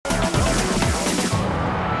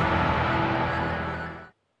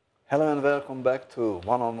Hello and welcome back to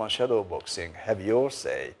One-on-One Shadowboxing. Have your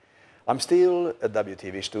say. I'm still at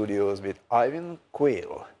WTV Studios with Ivan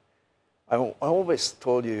Quill. I always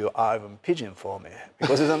told you you're Ivan Pigeon for me,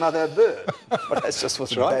 because it's another bird. But that's just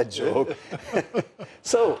was a bad joke.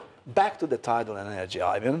 So, back to the tidal energy,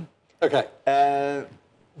 Ivan. Okay.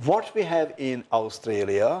 What we have in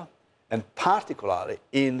Australia, and particularly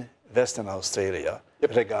in Western Australia,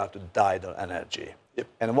 with regard to tidal energy.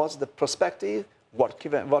 And what's the perspective? What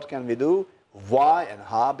can we do? Why and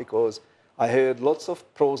how? Because I heard lots of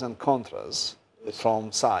pros and contras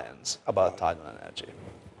from science about tidal energy.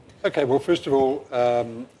 Okay, well, first of all,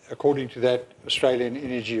 according to that Australian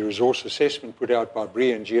Energy Resource Assessment put out by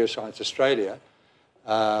BRIA and Geoscience Australia,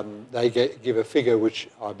 they give a figure which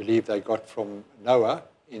I believe they got from NOAA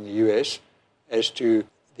in the US as to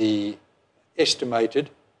the estimated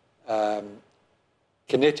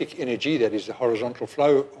kinetic energy, that is the horizontal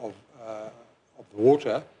flow of the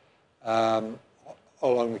water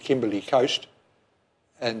along the Kimberley coast,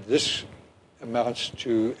 and this amounts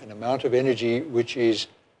to an amount of energy which is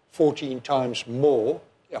 14 times more.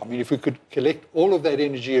 I mean, if we could collect all of that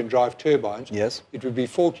energy and drive turbines, yes, it would be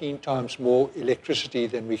 14 times more electricity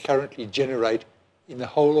than we currently generate in the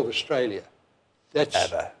whole of Australia. That's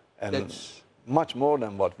ever. And that's much more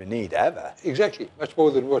than what we need ever. Exactly, much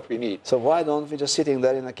more than what we need. So why don't we just sitting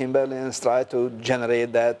there in the Kimberley and try to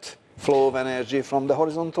generate that flow of energy from the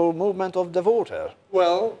horizontal movement of the water?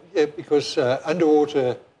 Well, yeah, because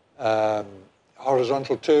underwater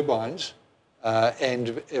horizontal turbines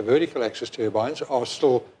and vertical axis turbines are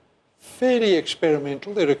still fairly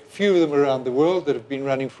experimental. There are a few of them around the world that have been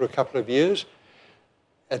running for a couple of years.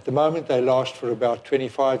 At the moment, they last for about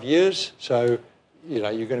 25 years. So, you know,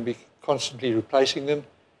 you're going to be constantly replacing them.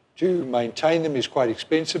 To maintain them is quite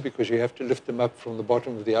expensive because you have to lift them up from the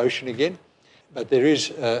bottom of the ocean again. But there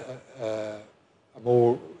is a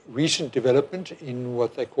more recent development in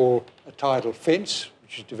what they call a tidal fence,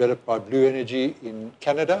 which is developed by Blue Energy in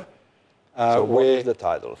Canada. So what is the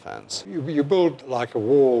tidal fence? You build like a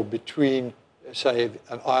wall between, say,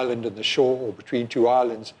 an island and the shore, or between two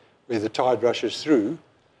islands where the tide rushes through,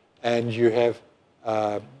 and you have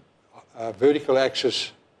vertical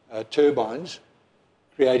axis turbines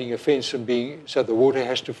creating a fence and so the water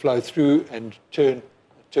has to flow through and turn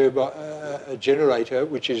a generator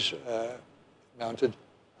which is mounted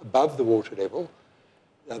above the water level.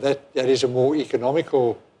 Now that is a more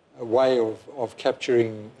economical way of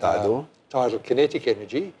capturing tidal kinetic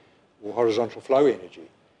energy or horizontal flow energy.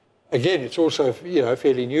 Again, it's also, you know,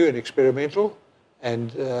 fairly new and experimental,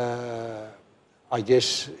 and I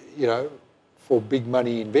guess, you know, for big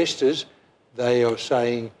money investors, they are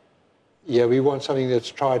saying, yeah, we want something that's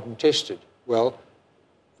tried and tested. Well,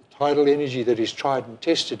 tidal energy that is tried and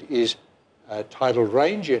tested is tidal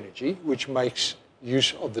range energy, which makes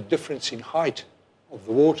use of the difference in height of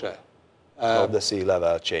the water. Of the sea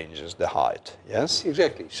level changes the height, yes?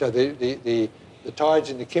 Exactly. So the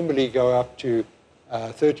tides in the Kimberley go up to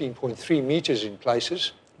 13.3 meters in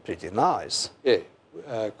places. Pretty nice. Yeah.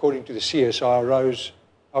 According to the CSIRO's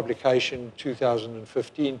publication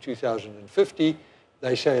 2015-2050,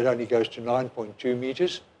 they say it only goes to 9.2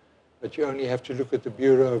 meters. But you only have to look at the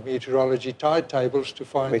Bureau of Meteorology tide tables to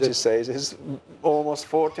find which it says is almost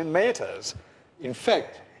 14 meters. In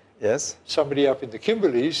fact, yes, somebody up in the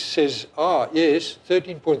Kimberleys says, yes,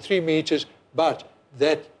 13.3 meters, but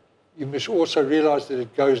that you must also realize that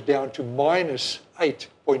it goes down to minus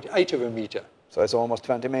 8.8 of a meter. So it's almost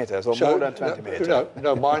 20 meters, or more than 20 meters. No,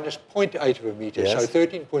 minus 0.8 of a meter. Yes. So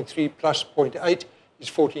 13.3 plus 0.8 is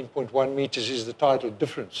 14.1 meters is the tidal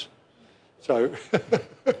difference. So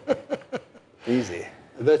easy.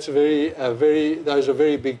 That's those are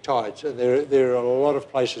very big tides, and there are a lot of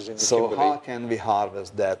places in the Kimberley. So how can we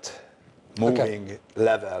harvest that moving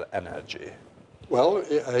level energy? Well,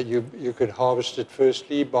 you could harvest it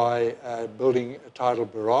firstly by building a tidal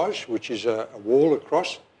barrage, which is a wall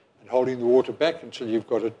across and holding the water back until you've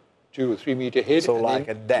got a 2 or 3 meter head. So and like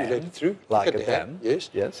then a dam? You let it through. Like a dam? Yes.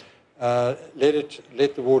 Yes.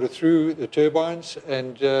 Let the water through the turbines,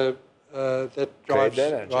 and that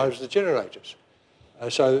drives the generators.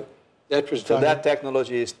 So that was done. So that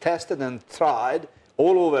technology is tested and tried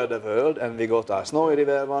all over the world, and we got a Snowy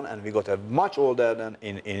River one, and we got a much older than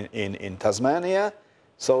in Tasmania.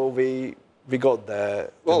 So we got the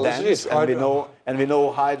dams, and we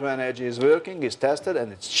know hydro energy is working, is tested,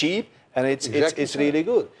 and it's cheap, and it's really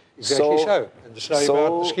good. Exactly so. And the Snowy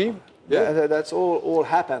Mountain scheme. Yeah, that's all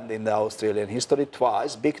happened in the Australian history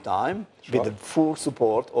twice, big time, with the full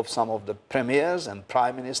support of some of the premiers and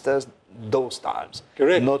prime ministers those times.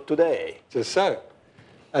 Correct. Not today. Just so.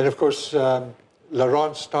 And of course,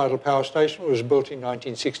 Lawrence tidal power station was built in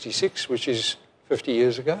 1966, which is 50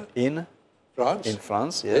 years ago. In France. In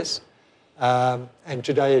France, yes. And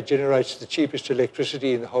today it generates the cheapest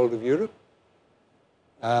electricity in the whole of Europe.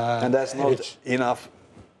 And that's not enough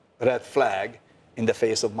red flag in the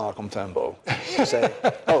face of Malcolm Turnbull to say,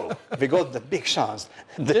 oh, we got the big chance,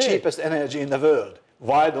 the cheapest energy in the world.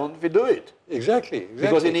 Why don't we do it? Exactly.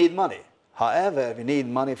 Because we need money. However, we need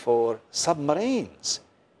money for submarines.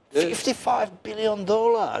 $55 billion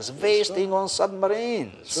wasting on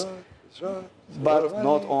submarines. That's right. But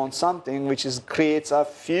not on something which creates a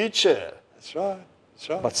future. That's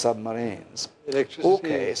right. But submarines. Electricity.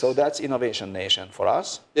 Okay, so that's Innovation Nation for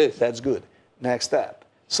us. Yes. That's good. Next step.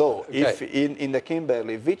 So if in the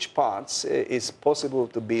Kimberley, which parts is possible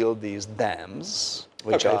to build these dams,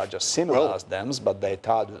 which are just similar as dams, but they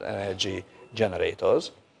tidal energy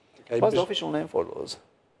generators? Okay, what's the official name for those?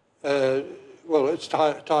 Well, it's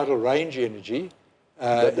tidal range energy.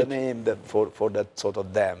 The name for that sort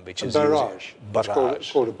of dam, which is barrage.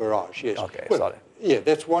 It's called a barrage, yes. Okay, well, sorry. Yeah,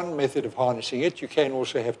 that's one method of harnessing it. You can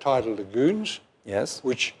also have tidal lagoons, yes,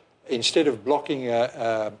 which instead of blocking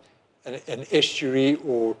an estuary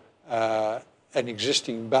or an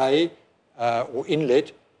existing bay or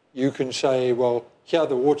inlet, you can say, well, here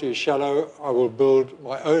the water is shallow, I will build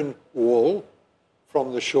my own wall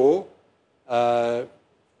from the shore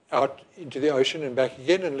out into the ocean and back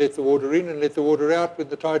again, and let the water in and let the water out when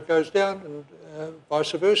the tide goes down, and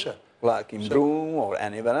vice versa. Like in Broome or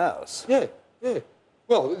anywhere else. Yeah.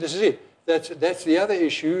 Well, this is it. That's the other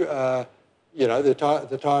issue. You know, the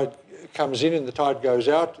tide comes in and the tide goes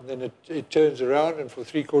out, and then it turns around, and for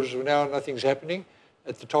 3/4 of an hour nothing's happening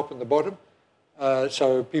at the top and the bottom.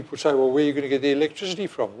 So people say, well, where are you going to get the electricity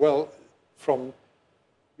from? Well, from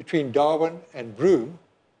between Darwin and Broome,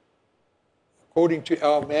 according to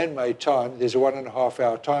our man-made time, there's a 1.5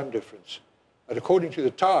 hour time difference. But according to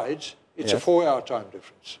the tides, it's a 4-hour time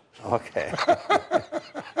difference. Okay.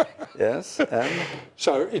 Yes. And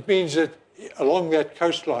so it means that along that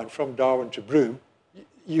coastline from Darwin to Broome,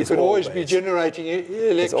 you can always be generating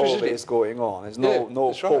electricity. It's always going on. There's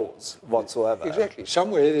no pause whatsoever. Exactly.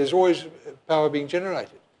 Somewhere there's always power being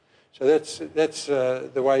generated. So that's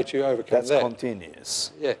the way to overcome that. That's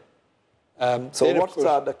continuous. Yeah. So what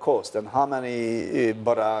are the costs and how many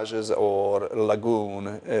barrages or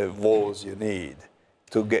lagoon walls you need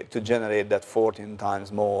to generate that 14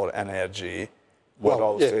 times more energy what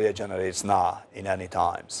Australia generates now in any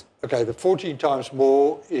times? Okay, the 14 times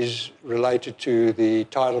more is related to the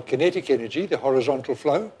tidal kinetic energy, the horizontal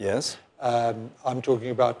flow. Yes. I'm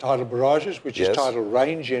talking about tidal barrages, which is tidal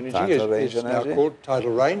range energy. It's now called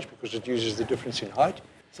tidal range because it uses the difference in height.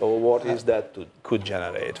 So what is that could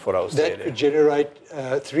generate for Australia? That could generate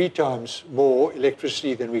 3 times more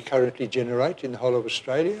electricity than we currently generate in the whole of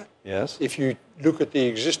Australia. Yes. If you look at the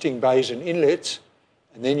existing bays and inlets,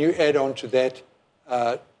 and then you add on to that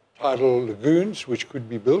tidal lagoons, which could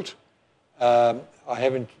be built. I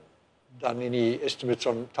haven't done any estimates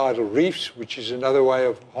on tidal reefs, which is another way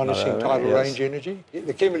of harnessing tidal range energy.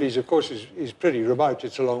 The Kimberleys, of course, is pretty remote.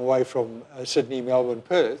 It's a long way from Sydney, Melbourne,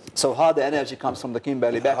 Perth. So how the energy comes from the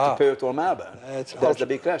Kimberley back to Perth or Melbourne? That's the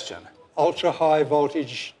big question. Ultra-high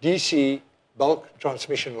voltage DC bulk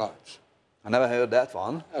transmission lines. I never heard that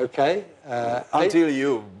one. Okay. Until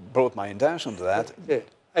you brought my attention to that. Yeah.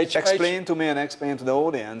 Explain to me and explain to the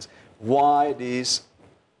audience why this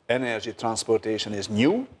energy transportation is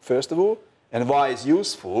new, first of all, and why it's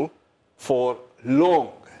useful for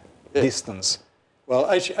long distance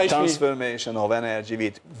transformation of energy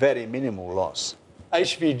with very minimal loss.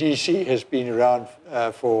 HVDC has been around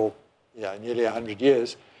for nearly 100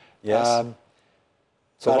 years. Yes.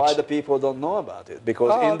 So why the people don't know about it?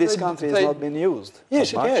 Because in this country it's not been used.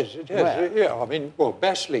 Yes, it has. Yeah, I mean, well,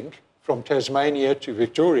 Basslink from Tasmania to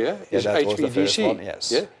Victoria is HVDC. Was the first one,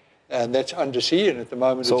 yes. Yeah? And that's undersea, and at the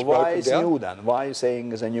moment so it's broken down. So why is new then? Why are you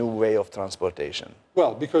saying it's a new way of transportation?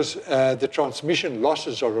 Well, because the transmission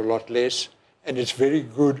losses are a lot less, and it's very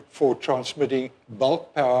good for transmitting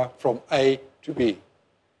bulk power from A to B.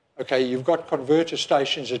 Okay, you've got converter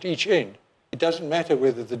stations at each end. It doesn't matter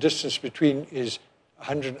whether the distance between is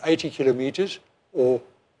 180 kilometers or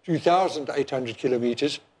 2,800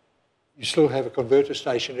 kilometers, you still have a converter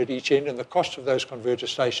station at each end, and the cost of those converter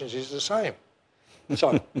stations is the same.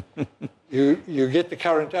 So you get the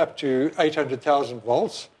current up to 800,000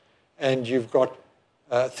 volts, and you've got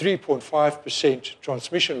 3.5%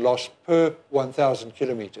 transmission loss per 1,000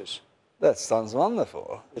 kilometers. That sounds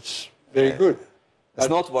wonderful. It's very good. It's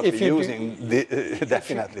not what we're using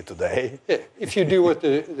definitely today. Yeah, if you do what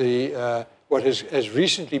what has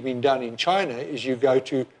recently been done in China, is you go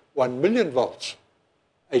to 1 million volts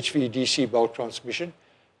HVDC bulk transmission,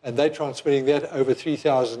 and they're transmitting that over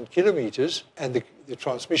 3,000 kilometers, and the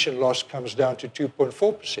transmission loss comes down to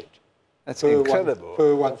 2.4%. That's incredible.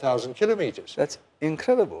 Per 1,000 kilometers. That's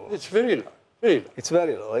incredible. It's very low, very low. It's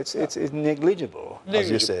very low. It's negligible, as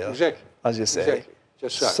you say. Exactly. As you say. Exactly.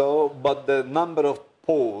 Just so. So, but the number of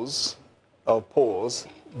poles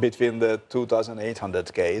between the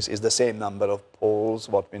 2,800 Ks is the same number of poles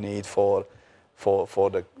what we need for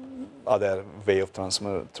the other way of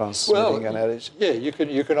transmitting energy. Yeah, you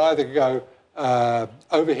can either go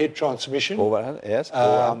overhead transmission. Overhead, yes,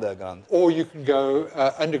 or underground. Or you can go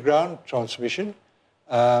underground transmission.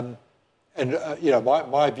 My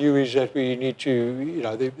view is that we need to,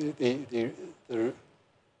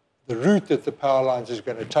 the route that the power lines is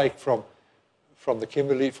going to take from the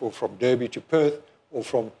Kimberley, or from Derby to Perth, or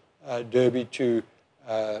from Derby to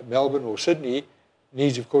Melbourne or Sydney,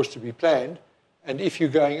 needs, of course, to be planned. And if you're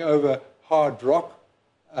going over hard rock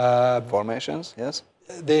formations, yes,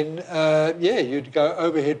 then you'd go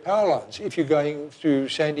overhead power lines. If you're going through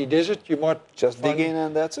sandy desert, you might just dig in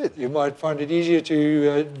and that's it. You might find it easier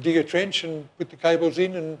to dig a trench and put the cables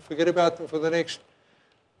in and forget about them for the next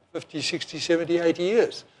 50, 60, 70, 80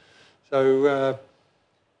 years. So,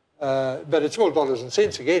 but it's all dollars and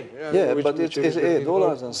cents again. But it's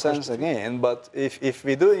dollars and cents again. But if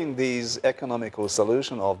we're doing these economical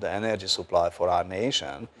solution of the energy supply for our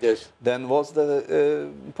nation, yes, then what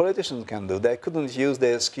the politicians can do? They couldn't use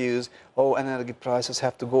the excuse, oh, energy prices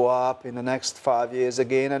have to go up in the next 5 years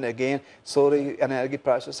again and again. Sorry, energy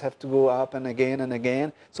prices have to go up and again and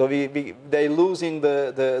again. So they're losing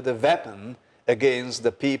the weapon against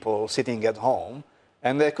the people sitting at home.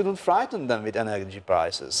 And they couldn't frighten them with energy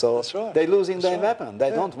prices. So they're losing their weapon. They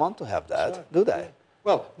don't want to have that, do they?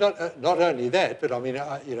 Well, not only that, but I mean,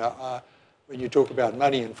 when you talk about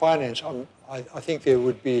money and finance, I think there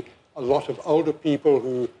would be a lot of older people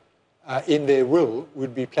who, in their will,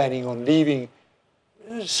 would be planning on leaving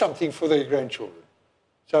something for their grandchildren.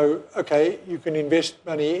 So, okay, you can invest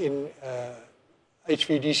money in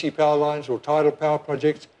HVDC power lines or tidal power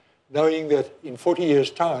projects, knowing that in 40 years'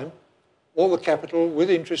 time, all the capital with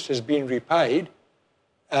interest has been repaid,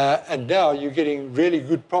 and now you're getting really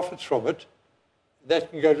good profits from it. That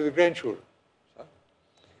can go to the grandchildren. So,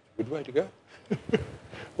 good way to go.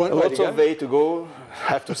 Lots of way to go, I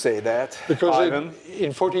have to say that. Because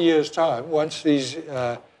in 40 years' time, once these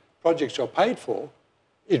projects are paid for,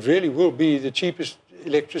 it really will be the cheapest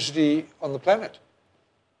electricity on the planet.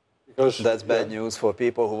 Because that's bad news for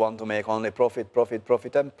people who want to make only profit,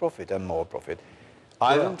 and more profit.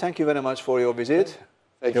 Ivan, thank you very much for your visit.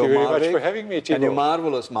 Thank you very much for having me, Timo. And you're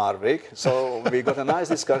marvelous, Marvik. So we got a nice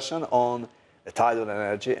discussion on the tidal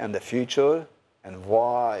energy and the future and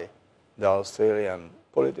why the Australian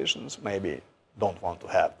politicians maybe don't want to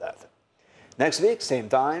have that. Next week, same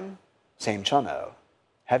time, same channel.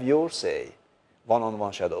 Have your say.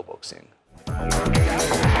 One-on-one shadow boxing.